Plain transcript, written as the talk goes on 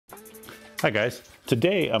Hi guys,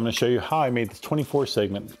 today I'm going to show you how I made this 24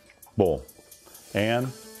 segment bowl,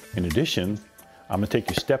 and in addition I'm going to take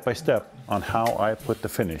you step by step on how I put the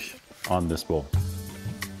finish on this bowl.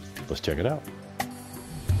 Let's check it out.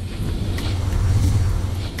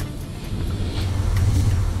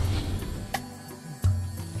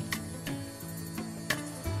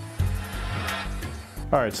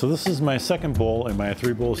 Alright, so this is my second bowl in my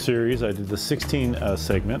 3-bowl series. I did the 16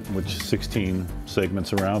 segment, which 16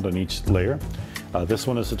 segments around on each layer. This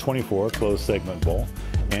one is a 24 closed segment bowl,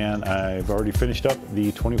 and I've already finished up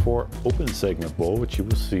the 24 open segment bowl, which you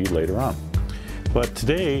will see later on. But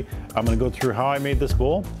today I'm going to go through how I made this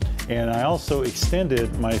bowl, and I also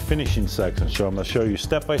extended my finishing section. So I'm going to show you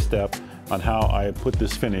step by step on how I put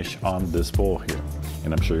this finish on this bowl here,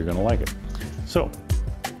 and I'm sure you're going to like it. So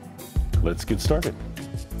let's get started.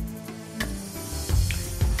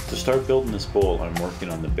 To start building this bowl, I'm working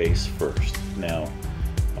on the base first. Now,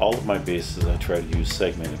 all of my bases I try to use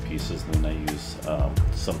segmented pieces, and then I use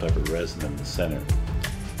some type of resin in the center.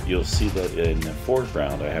 You'll see that in the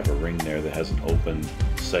foreground I have a ring there that has an open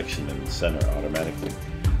section in the center automatically.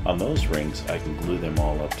 On those rings I can glue them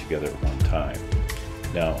all up together at one time.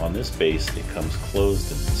 Now on this base it comes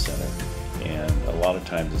closed in the center, and a lot of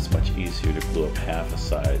times it's much easier to glue up half a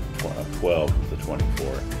side, 12 with the 24,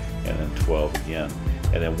 and then 12 again.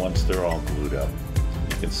 And then once they're all glued up,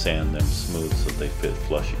 you can sand them smooth so they fit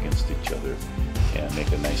flush against each other and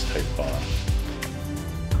make a nice tight bond.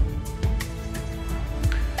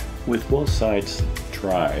 With both sides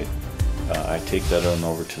dried, I take that on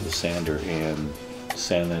over to the sander and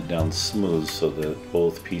sand that down smooth so that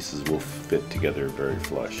both pieces will fit together very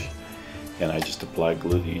flush. And I just apply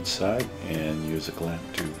glue to each side and use a clamp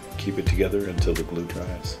to keep it together until the glue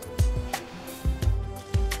dries.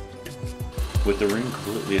 With the ring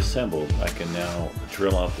completely assembled, I can now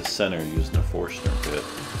drill out the center using a Forstner bit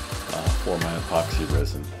for my epoxy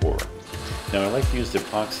resin pour. Now I like to use the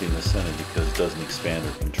epoxy in the center because it doesn't expand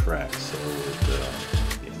or contract, so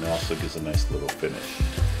it also gives a nice little finish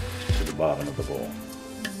to the bottom of the bowl.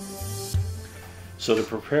 So to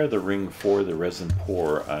prepare the ring for the resin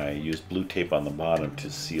pour, I use blue tape on the bottom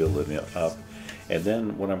to seal it up. And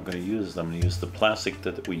then what I'm going to use is I'm going to use the plastic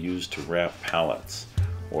that we use to wrap pallets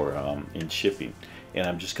or in shipping, and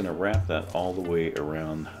I'm just going to wrap that all the way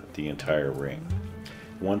around the entire ring.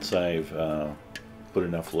 Once I've put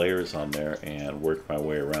enough layers on there and worked my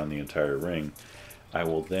way around the entire ring, I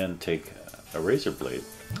will then take a razor blade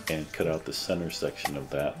and cut out the center section of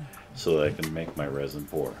that so that I can make my resin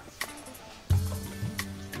pour.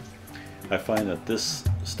 I find that this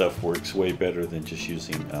stuff works way better than just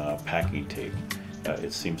using packing tape.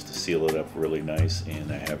 It seems to seal it up really nice,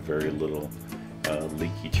 and I have very little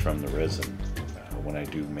leakage from the resin when I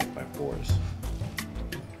do make my pours.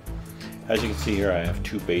 As you can see here, I have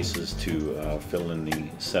two bases to fill in the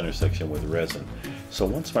center section with resin. So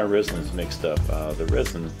once my resin is mixed up, the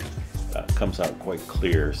resin comes out quite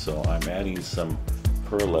clear, so I'm adding some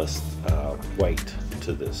pearlescent white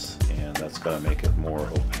to this, and that's going to make it more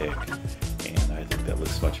opaque, and I think that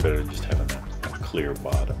looks much better than just having a clear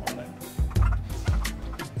bottom on it.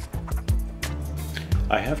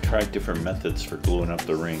 I have tried different methods for gluing up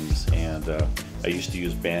the rings, and I used to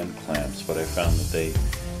use band clamps, but I found that they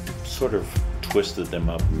sort of twisted them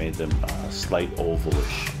up and made them slight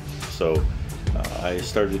ovalish. So I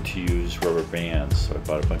started to use rubber bands, so I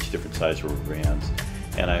bought a bunch of different size rubber bands,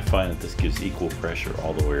 and I find that this gives equal pressure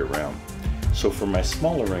all the way around. So for my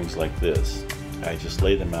smaller rings like this, I just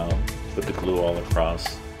lay them out, put the glue all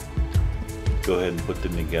across, go ahead and put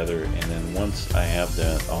them together, and then once I have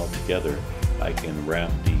that all together, I can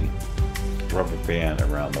wrap the rubber band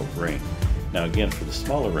around the ring. Now again, for the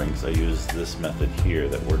smaller rings, I use this method here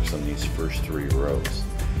that works on these first 3 rows.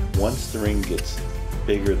 Once the ring gets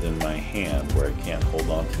bigger than my hand, where I can't hold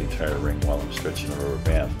on to the entire ring while I'm stretching a rubber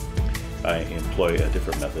band, I employ a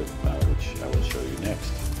different method, which I will show you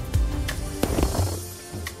next.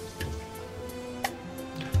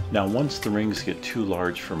 Now once the rings get too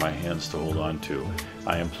large for my hands to hold on to,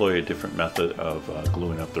 I employ a different method of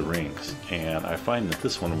gluing up the rings, and I find that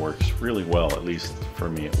this one works really well. At least for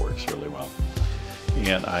me it works really well.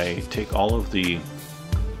 And I take all of the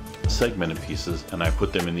segmented pieces and I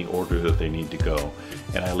put them in the order that they need to go,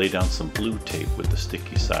 and I lay down some blue tape with the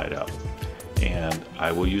sticky side up, and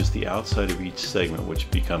I will use the outside of each segment,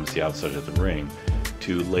 which becomes the outside of the ring,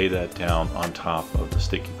 to lay that down on top of the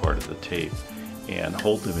sticky part of the tape and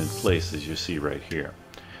hold them in place, as you see right here.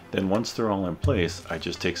 Then once they're all in place, I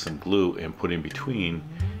just take some glue and put in between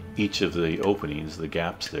each of the openings, the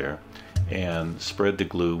gaps there, and spread the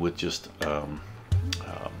glue with just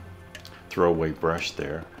throwaway brush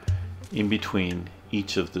there in between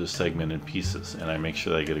each of the segmented pieces, and I make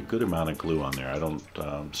sure that I get a good amount of glue on there. I don't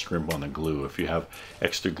scrimp on the glue. If you have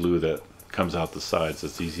extra glue that comes out the sides,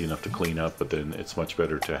 it's easy enough to clean up, but then it's much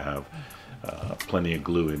better to have plenty of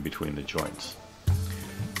glue in between the joints.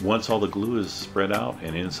 Once all the glue is spread out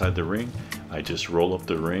and inside the ring, I just roll up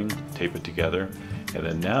the ring, tape it together, and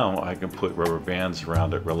then now I can put rubber bands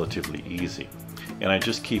around it relatively easy. And I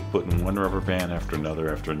just keep putting one rubber band after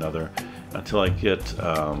another until I get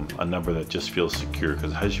a number that just feels secure,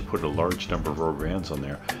 because as you put a large number of rubber bands on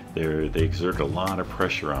there, they exert a lot of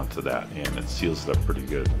pressure onto that, and it seals it up pretty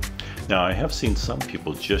good. Now, I have seen some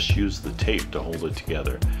people just use the tape to hold it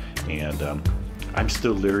together, and I'm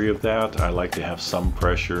still leery of that. I like to have some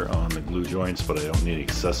pressure on the glue joints, but I don't need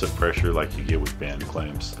excessive pressure like you get with band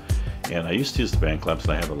clamps. And I used to use the band clamps,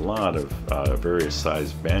 and I have a lot of various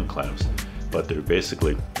size band clamps, but they're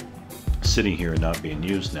basically sitting here and not being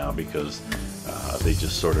used now because they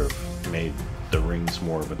just sort of made the rings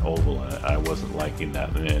more of an oval, and I wasn't liking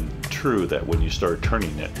that. And true that when you start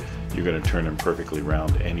turning it, you're going to turn them perfectly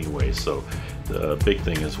round anyway, so the big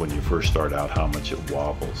thing is when you first start out how much it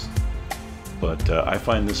wobbles. But I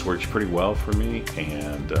find this works pretty well for me,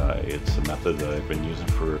 and it's a method that I've been using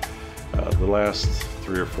for the last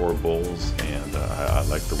 3 or 4 bowls, and I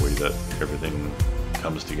like the way that everything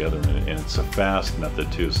comes together, and it's a fast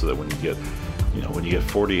method too, so that when you get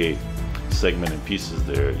 48 segmented pieces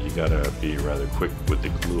there, you gotta be rather quick with the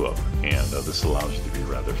glue up, and this allows you to be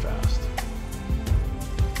rather fast.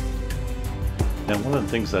 Now, one of the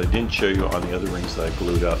things that I didn't show you on the other rings that I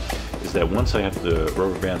glued up is that once I have the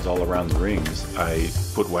rubber bands all around the rings, I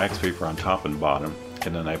put wax paper on top and bottom,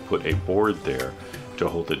 and then I put a board there to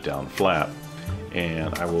hold it down flat.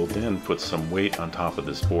 And I will then put some weight on top of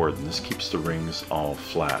this board, and this keeps the rings all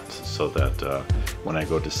flat, so that when I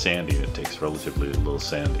go to sanding, it takes relatively little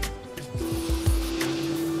sanding.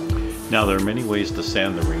 Now, there are many ways to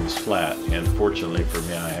sand the rings flat, and fortunately for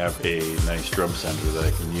me, I have a nice drum sander that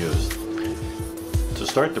I can use. To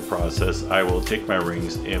start the process, I will take my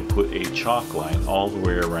rings and put a chalk line all the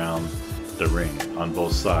way around the ring on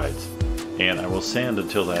both sides, and I will sand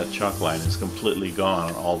until that chalk line is completely gone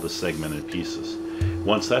on all the segmented pieces.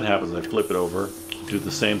 Once that happens, I flip it over, do the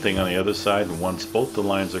same thing on the other side, and once both the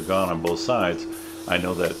lines are gone on both sides, I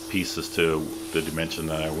know that piece is to the dimension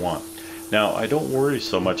that I want. Now, I don't worry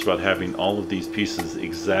so much about having all of these pieces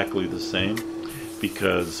exactly the same,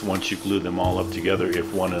 because once you glue them all up together,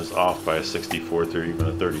 if one is off by a 64th or even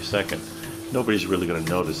a 32nd, nobody's really going to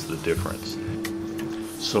notice the difference.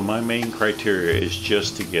 So my main criteria is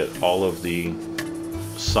just to get all of the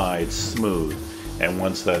sides smooth, and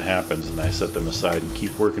once that happens, then I set them aside and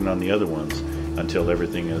keep working on the other ones until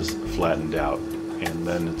everything is flattened out, and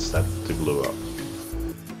then it's set to glue up.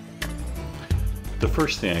 The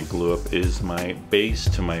first thing I glue up is my base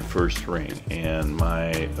to my first ring, and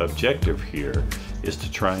my objective here is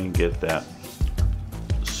to try and get that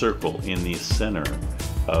circle in the center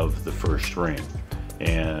of the first ring.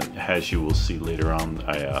 And as you will see later on,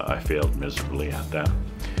 I failed miserably at that.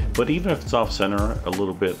 But even if it's off center a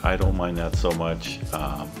little bit, I don't mind that so much,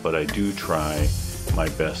 but I do try my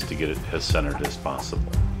best to get it as centered as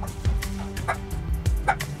possible.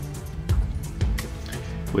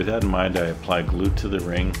 With that in mind, I apply glue to the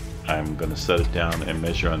ring. I'm going to set it down and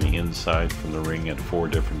measure on the inside from the ring at 4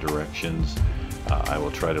 different directions. I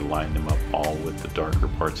will try to line them up all with the darker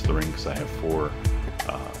parts of the ring, because I have 4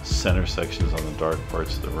 center sections on the dark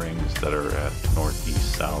parts of the rings that are at north,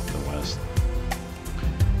 east, south, and west.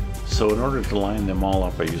 So in order to line them all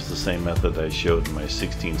up, I use the same method I showed in my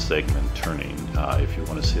 16 segment turning. If you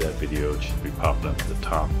want to see that video, it should be popping up at the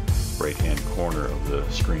top right hand corner of the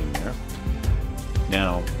screen there.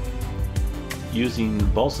 Now, using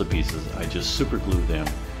balsa pieces, I just super glue them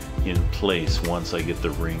in place once I get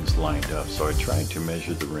the rings lined up. So I try to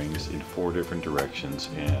measure the rings in 4 different directions,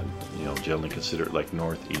 and generally consider it like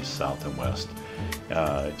north, east, south, and west,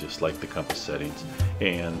 just like the compass settings.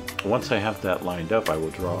 And once I have that lined up, I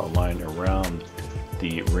will draw a line around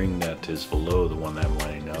the ring that is below the one that I'm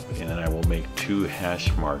lining up, and then I will make 2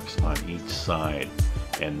 hash marks on each side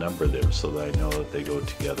and number them so that I know that they go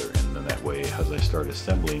together, and then that way, as I start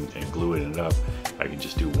assembling and gluing it up, I can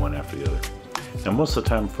just do one after the other. Now, most of the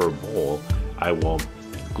time for a bowl, I will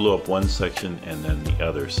glue up one section and then the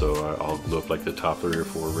other, so I'll glue up like the top 3 or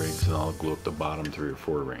 4 rings, and I'll glue up the bottom 3 or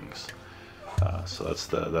 4 rings. So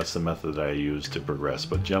that's the method that I use to progress,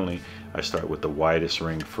 but generally I start with the widest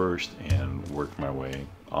ring first and work my way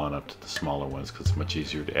on up to the smaller ones, because it's much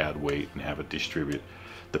easier to add weight and have it distribute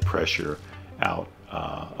the pressure out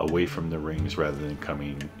away from the rings rather than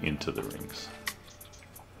coming into the rings.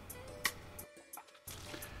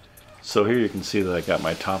 So here you can see that I got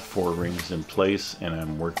my top 4 rings in place, and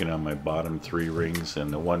I'm working on my bottom 3 rings,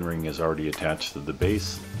 and the one ring is already attached to the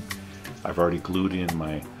base. I've already glued in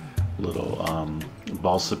my little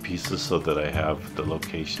balsa pieces so that I have the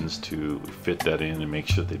locations to fit that in and make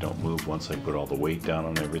sure they don't move once I put all the weight down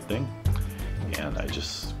on everything. And I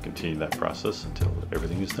just continue that process until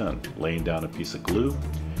everything is done. Laying down a piece of glue,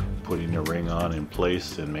 putting a ring on in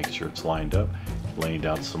place and make sure it's lined up, laying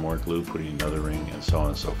down some more glue, putting another ring, and so on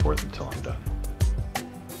and so forth until I'm done.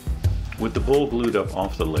 With the bowl glued up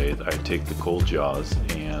off the lathe, I take the cold jaws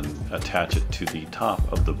and attach it to the top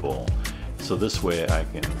of the bowl. So this way I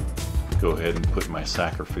can go ahead and put my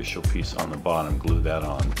sacrificial piece on the bottom, glue that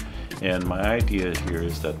on. And my idea here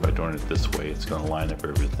is that by doing it this way, it's going to line up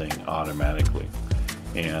everything automatically.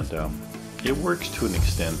 And it works to an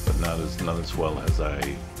extent, but not as well as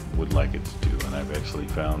I would like it to do. And I've actually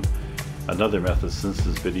found another method since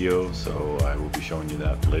this video, so I will be showing you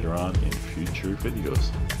that later on in future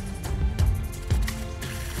videos.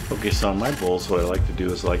 Okay, so on my bowls, what I like to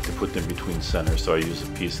do is I like to put them between center, so I use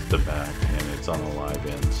a piece at the back and it's on a live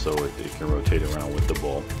end so it can rotate around with the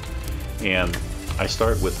bowl. And I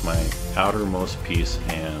start with my outermost piece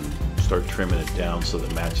and start trimming it down so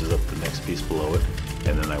that it matches up the next piece below it,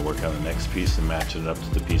 and then I work on the next piece and match it up to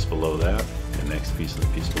the piece below that, the next piece and the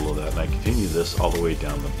piece below that, and I continue this all the way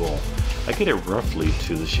down the bowl. I get it roughly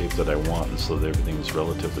to the shape that I want, and so that everything is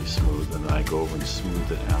relatively smooth, and then I go over and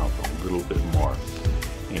smooth it out a little bit more.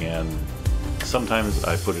 And sometimes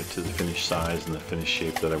I put it to the finished size and the finished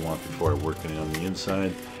shape that I want before I work it on the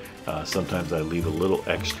inside. Sometimes I leave a little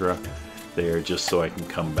extra there just so I can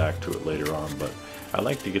come back to it later on, but I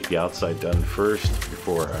like to get the outside done first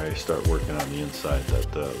before I start working on the inside.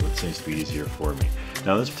 That seems to be easier for me.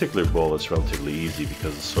 Now this particular bowl is relatively easy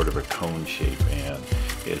because it's sort of a cone shape and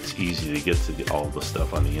it's easy to get to all the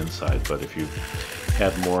stuff on the inside, but if you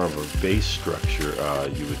had more of a base structure,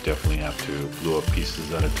 you would definitely have to glue up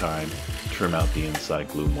pieces at a time, trim out the inside,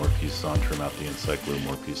 glue more pieces on, trim out the inside, glue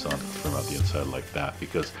more pieces on, trim out the inside like that,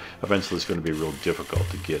 because eventually it's going to be real difficult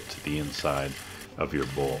to get to the inside of your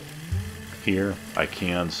bowl. Here I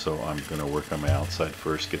can, so I'm going to work on my outside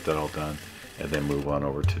first, get that all done, and then move on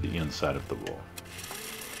over to the inside of the bowl.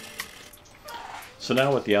 So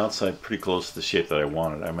now with the outside pretty close to the shape that I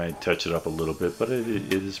wanted, I might touch it up a little bit, but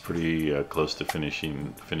it is pretty close to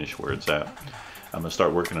finish where it's at. I'm going to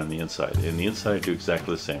start working on the inside. And the inside I do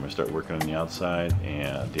exactly the same. I start working on the outside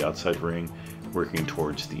and the outside ring, working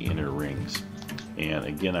towards the inner rings. And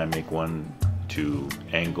again, I make one to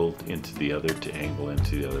angle into the other, to angle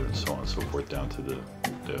into the other, and so on and so forth down to the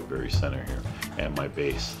very center here and my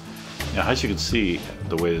base. Now as you can see,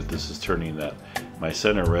 the way that this is turning, that my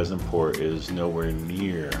center resin pour is nowhere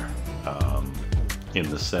near in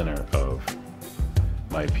the center of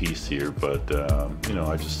my piece here, but you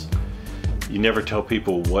know, you never tell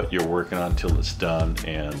people what you're working on until it's done,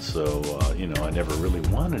 and so you know, I never really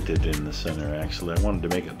wanted it in the center. Actually, I wanted to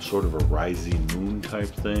make it sort of a rising moon type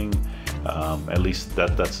thing. At least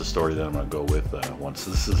that's the story that I'm going to go with once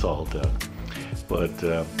this is all done. But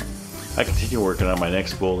I continue working on my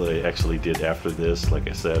next bowl that I actually did after this. Like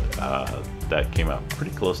I said, that came out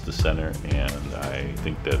pretty close to center, and I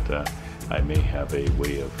think that I may have a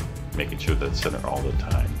way of making sure that's center all the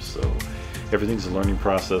time. So everything's a learning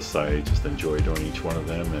process. I just enjoy doing each one of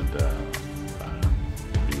them, and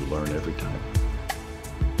you learn every time.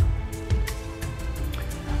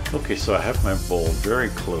 Okay, so I have my bowl very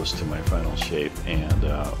close to my final shape, and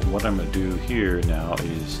what I'm going to do here now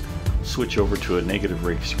is switch over to a negative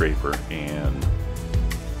rake scraper and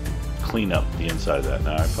clean up the inside of that.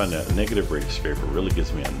 Now I find that a negative rake scraper really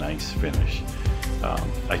gives me a nice finish.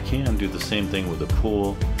 I can do the same thing with a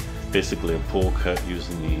pool, basically a pool cut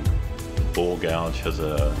using the bowl gouge has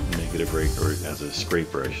a negative rake, or has a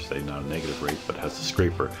scraper I should say, not a negative rake, but has a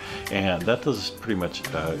scraper, and that does pretty much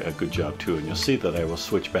a good job too. And you'll see that I will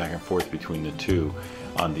switch back and forth between the two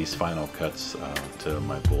on these final cuts to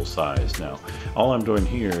my bowl size. Now all I'm doing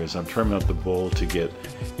here is I'm trimming up the bowl to get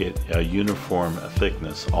it a uniform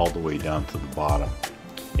thickness all the way down to the bottom,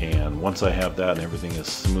 and once I have that and everything is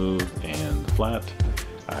smooth and flat,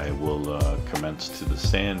 I will commence to the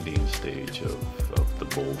sanding stage of the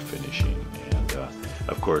bowl finishing, and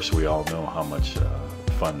of course we all know how much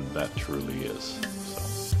fun that truly is.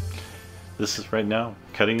 So this is right now,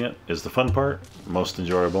 cutting it is the fun part, most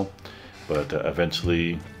enjoyable, but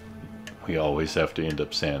eventually we always have to end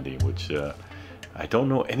up sanding, which I don't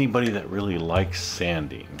know anybody that really likes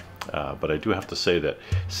sanding, but I do have to say that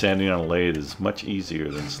sanding on a lathe is much easier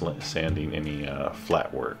than sanding any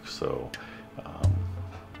flat work, so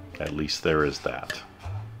at least there is that.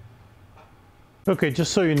 Okay,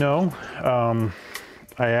 just so you know,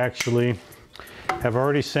 I actually have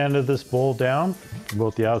already sanded this bowl down,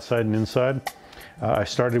 both the outside and inside. I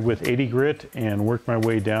started with 80 grit and worked my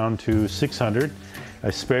way down to 600.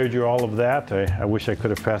 I spared you all of that. I wish I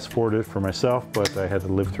could have fast forwarded for myself, but I had to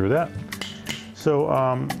live through that. So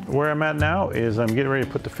where I'm at now is I'm getting ready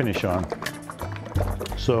to put the finish on.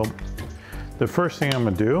 So the first thing I'm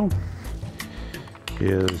gonna do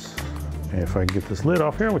is, if I can get this lid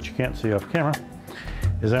off here, which you can't see off camera,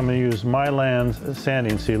 is I'm gonna use Myland's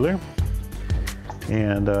sanding sealer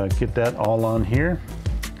and get that all on here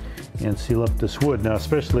and seal up this wood. Now,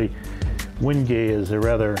 especially Wenge is a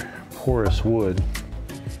rather porous wood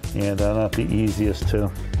and not the easiest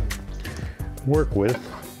to work with,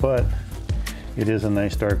 but it is a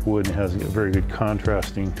nice dark wood and has very good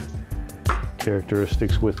contrasting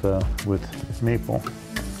characteristics with maple.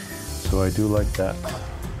 So I do like that.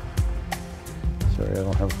 Sorry, I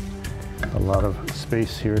don't have a lot of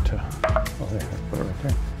space here to, oh there, I put it right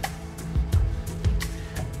there.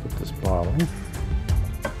 Put this bottle.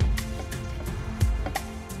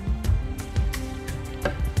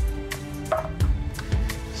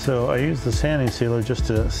 So I use the sanding sealer just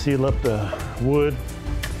to seal up the wood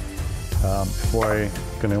before I'm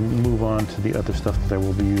going to move on to the other stuff that I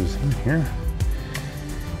will be using here.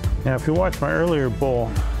 Now, if you watch my earlier bowl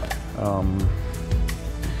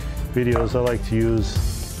videos, I like to use,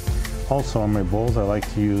 also on my bowls, I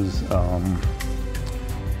like to use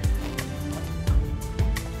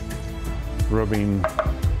rubbing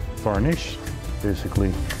varnish.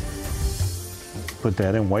 Basically put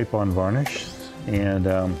that in, wipe on varnish, and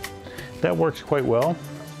that works quite well.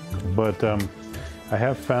 But I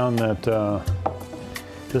have found that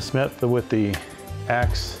this method with the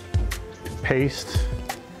Axe paste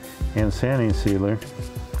and sanding sealer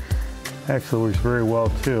actually works very well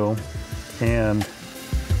too, and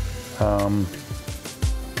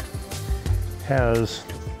has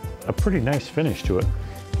a pretty nice finish to it.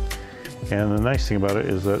 And the nice thing about it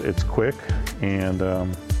is that it's quick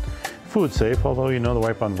and food safe, although you know the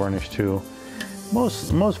wipe on varnish too.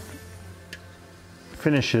 Most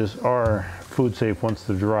finishes are food safe once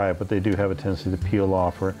they're dry, but they do have a tendency to peel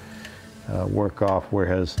off or work off,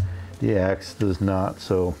 whereas the Axe does not.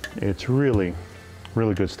 So it's really,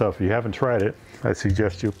 really good stuff. If you haven't tried it, I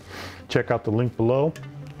suggest you check out the link below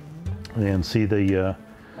and see the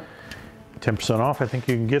 10% off I think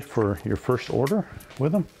you can get for your first order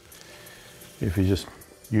with them. If you just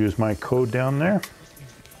use my code down there.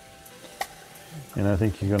 And I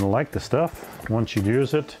think you're gonna like the stuff once you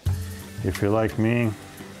use it. If you're like me,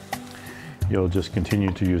 you'll just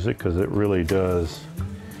continue to use it because it really does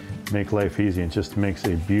make life easy. It just makes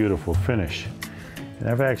a beautiful finish. And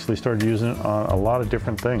I've actually started using it on a lot of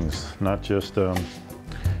different things, not just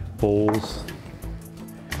bowls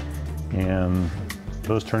and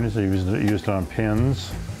those turnings. I used it on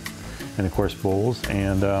pins and of course bowls,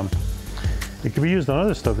 and it can be used on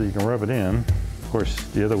other stuff that you can rub it in. Of course,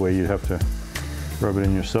 the other way you'd have to rub it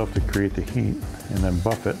in yourself to create the heat and then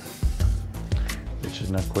buff it, which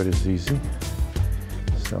is not quite as easy.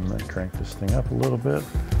 So I'm going to crank this thing up a little bit.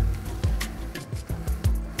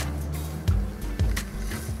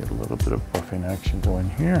 Get a little bit of buffing action going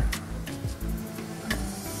here.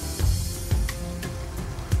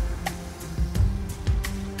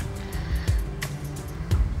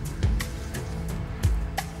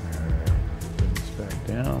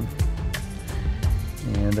 Down.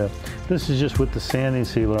 And this is just with the sanding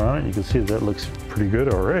sealer on it. You can see that looks pretty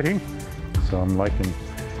good already. So I'm liking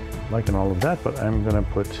all of that, but I'm gonna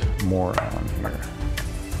put more on here.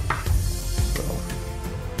 So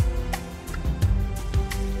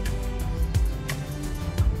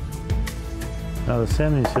now the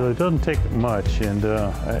sanding sealer doesn't take much, and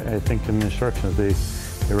I think in the instructions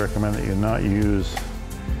they recommend that you not use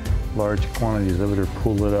large quantities of it or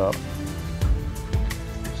pull it up.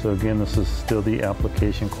 So again, this is still the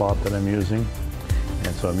application cloth that I'm using,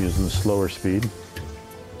 and so I'm using the slower speed.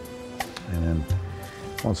 And then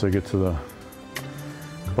once I get to the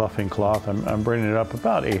buffing cloth, I'm bringing it up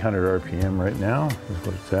about 800 RPM right now, is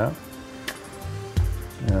what it's at.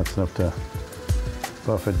 And that's enough to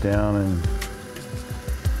buff it down and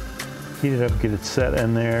heat it up, get it set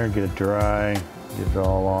in there, get it dry, get it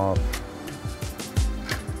all off.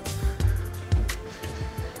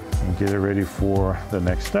 And get it ready for the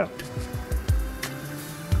next step.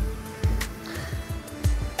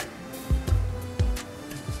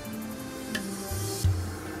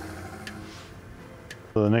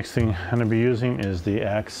 So the next thing I'm going to be using is the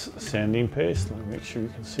Axe sanding paste. Let me make sure you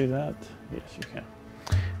can see that. Yes, you can.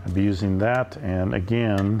 I'll be using that, and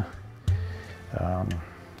again,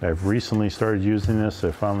 I've recently started using this.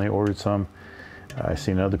 I finally ordered some I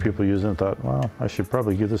seen other people using it and thought, well, I should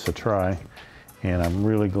probably give this a try. And I'm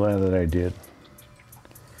really glad that I did.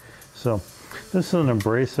 So this is an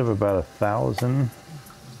abrasive about 1,000.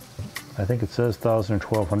 I think it says 1,000 or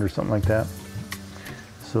 1,200, something like that.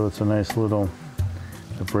 So it's a nice little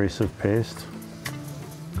abrasive paste.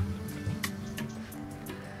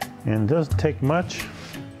 And it doesn't take much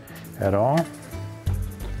at all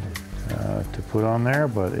to put on there,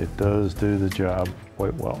 but it does do the job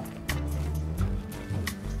quite well.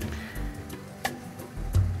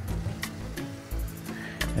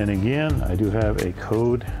 And again, I do have a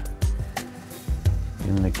code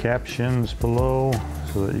in the captions below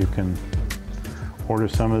so that you can order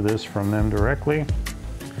some of this from them directly.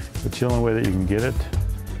 It's the only way that you can get it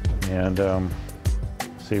and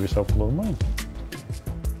save yourself a little money.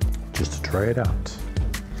 Just to try it out.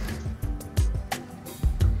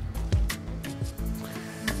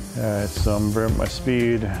 Alright, so I'm bringing my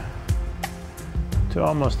speed to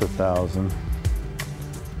almost 1,000.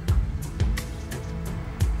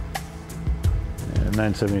 And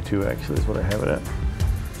 972 actually is what I have it at.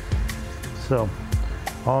 So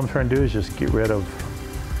all I'm trying to do is just get rid of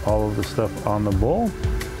all of the stuff on the bowl.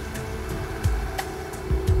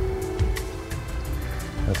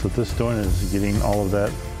 That's what this is doing, is getting all of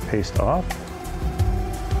that paste off.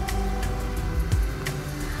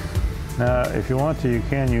 Now, if you want to, you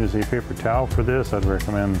can use a paper towel for this. I'd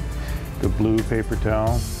recommend the blue paper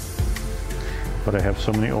towel. But I have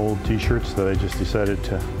so many old t-shirts that I just decided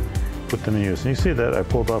to put them in use. And you see that I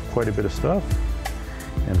pulled off quite a bit of stuff.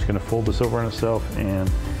 And I'm just going to fold this over on itself and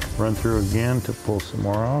run through again to pull some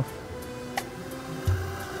more off.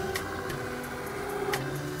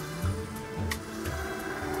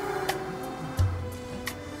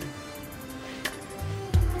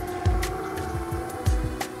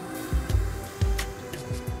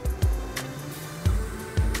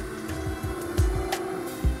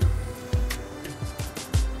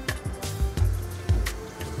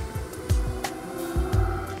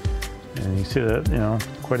 And you see that, you know,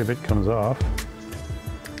 quite a bit comes off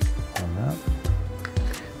on that.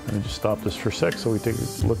 Let me just stop this for a sec so we take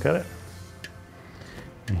a look at it.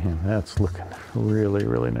 And that's looking really,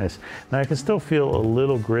 really nice. Now I can still feel a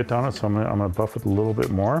little grit on it, so I'm gonna buff it a little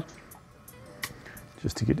bit more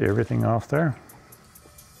just to get everything off there.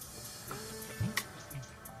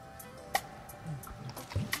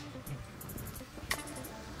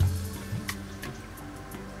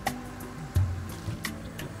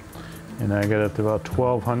 And I got it to about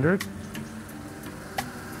 1,200.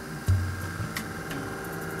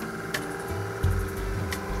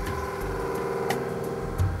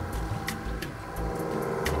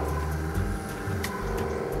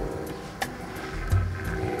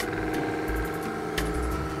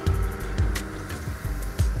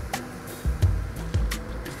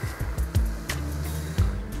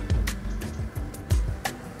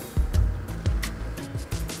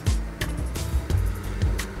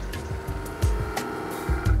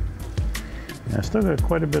 I still got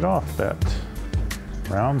quite a bit off that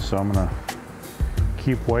round, so I'm gonna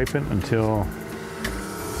keep wiping until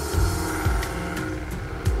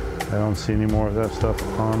I don't see any more of that stuff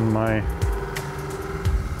on my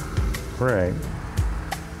rag.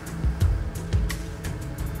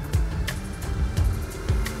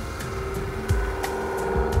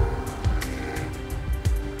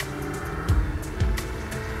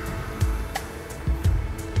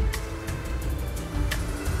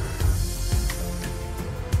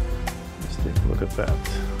 Look at that.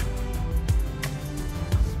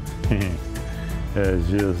 That is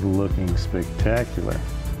just looking spectacular.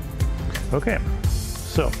 Okay,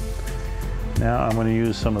 so now I'm going to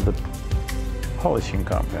use some of the polishing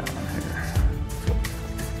compound here.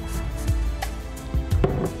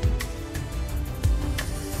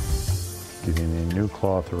 Getting a new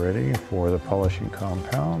cloth ready for the polishing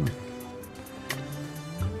compound.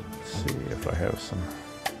 Let's see if I have some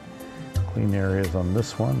clean areas on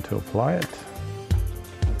this one to apply it.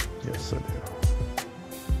 Yes, I do.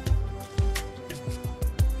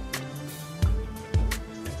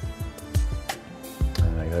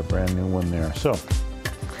 And I got a brand new one there. So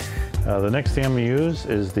the next thing I'm going to use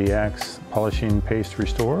is the Axe Polishing Paste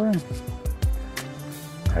Restorer.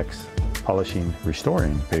 Axe Polishing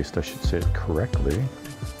Restoring Paste, I should say it correctly.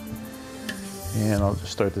 And I'll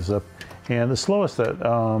just start this up. And the slowest that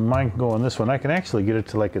mine can go on this one, I can actually get it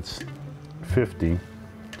to like it's 50,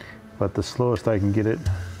 but the slowest I can get it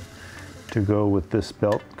to go with this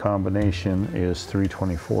belt combination is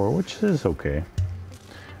 324, which is okay.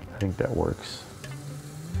 I think that works.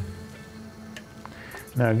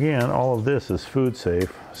 Now again, all of this is food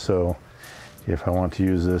safe, so if I want to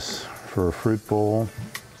use this for a fruit bowl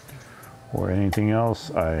or anything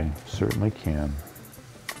else, I certainly can.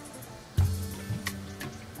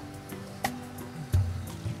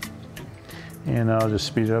 And I'll just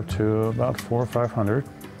speed it up to about 400 or 500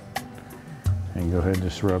 and go ahead and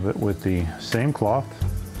just rub it with the same cloth,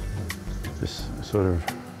 just sort of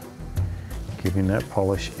giving that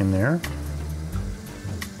polish in there.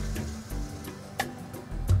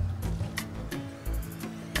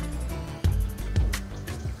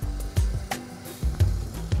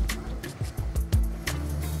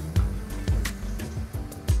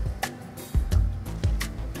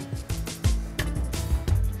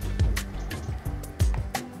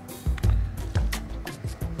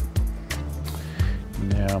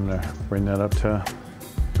 Now I'm going to bring that up to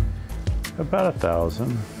about 1,000.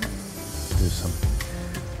 Do some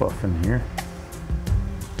buffing here.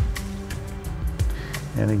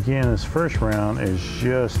 And again, this first round is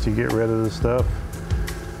just to get rid of the stuff,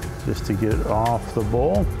 just to get it off the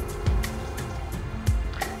bowl.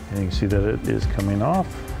 And you can see that it is coming off.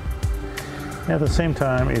 At the same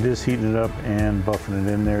time, it is heating it up and buffing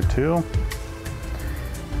it in there too.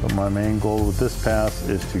 But my main goal with this pass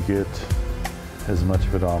is to get as much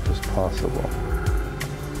of it off as possible.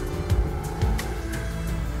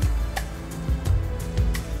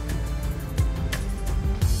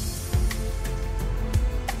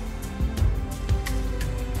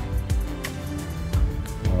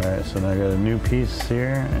 Alright, so now I got a new piece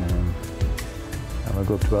here, and I'm gonna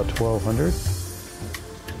go up to about 1,200.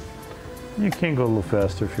 You can go a little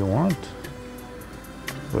faster if you want,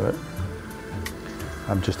 but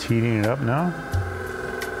I'm just heating it up now.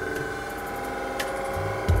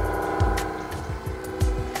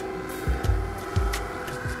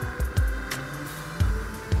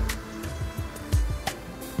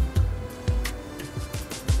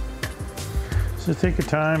 So take your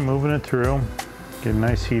time moving it through, get a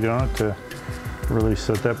nice heat on it to really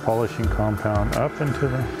set that polishing compound up into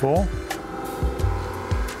the bowl.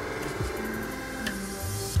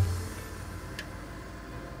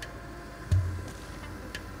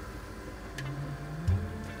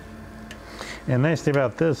 And the nice thing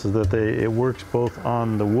about this is that it works both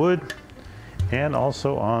on the wood and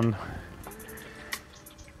also on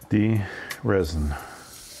the resin.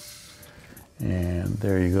 And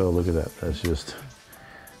there you go, look at that.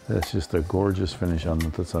 That's just a gorgeous finish on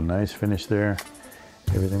it. That's a nice finish there.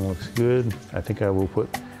 Everything looks good. I think I will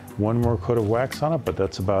put one more coat of wax on it, but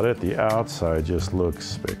that's about it. The outside just looks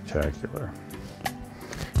spectacular.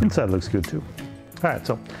 Inside looks good too. All right,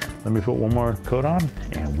 so let me put one more coat on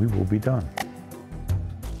and we will be done.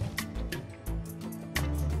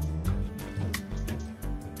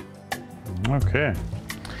 Okay.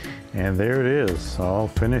 And there it is, all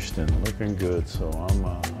finished and looking good. So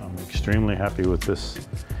I'm extremely happy with this,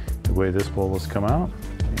 the way this bowl has come out.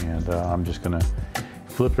 And I'm just gonna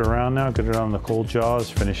flip it around now, get it on the cold jaws,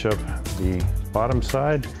 finish up the bottom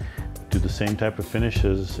side, do the same type of finish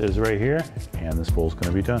as right here, and this bowl's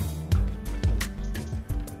gonna be done.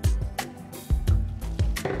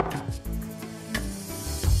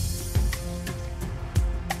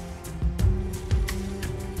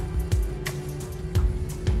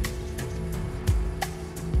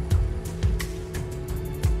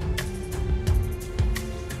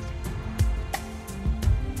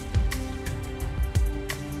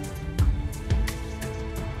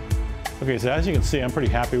 Okay, so as you can see, I'm pretty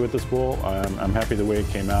happy with this bowl. I'm happy the way it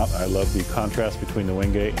came out. I love the contrast between the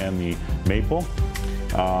Wenge and the Maple.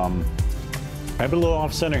 I have a little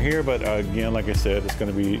off center here, but again, like I said, it's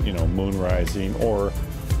gonna be, you know, moon rising or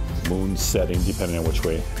moon setting, depending on which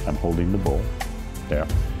way I'm holding the bowl. There.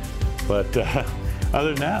 But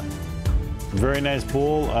other than that, very nice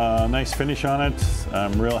bowl, nice finish on it.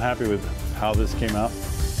 I'm real happy with how this came out,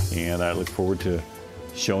 and I look forward to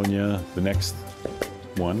showing you the next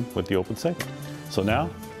one with the open segment. So now,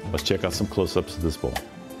 let's check out some close-ups of this bowl.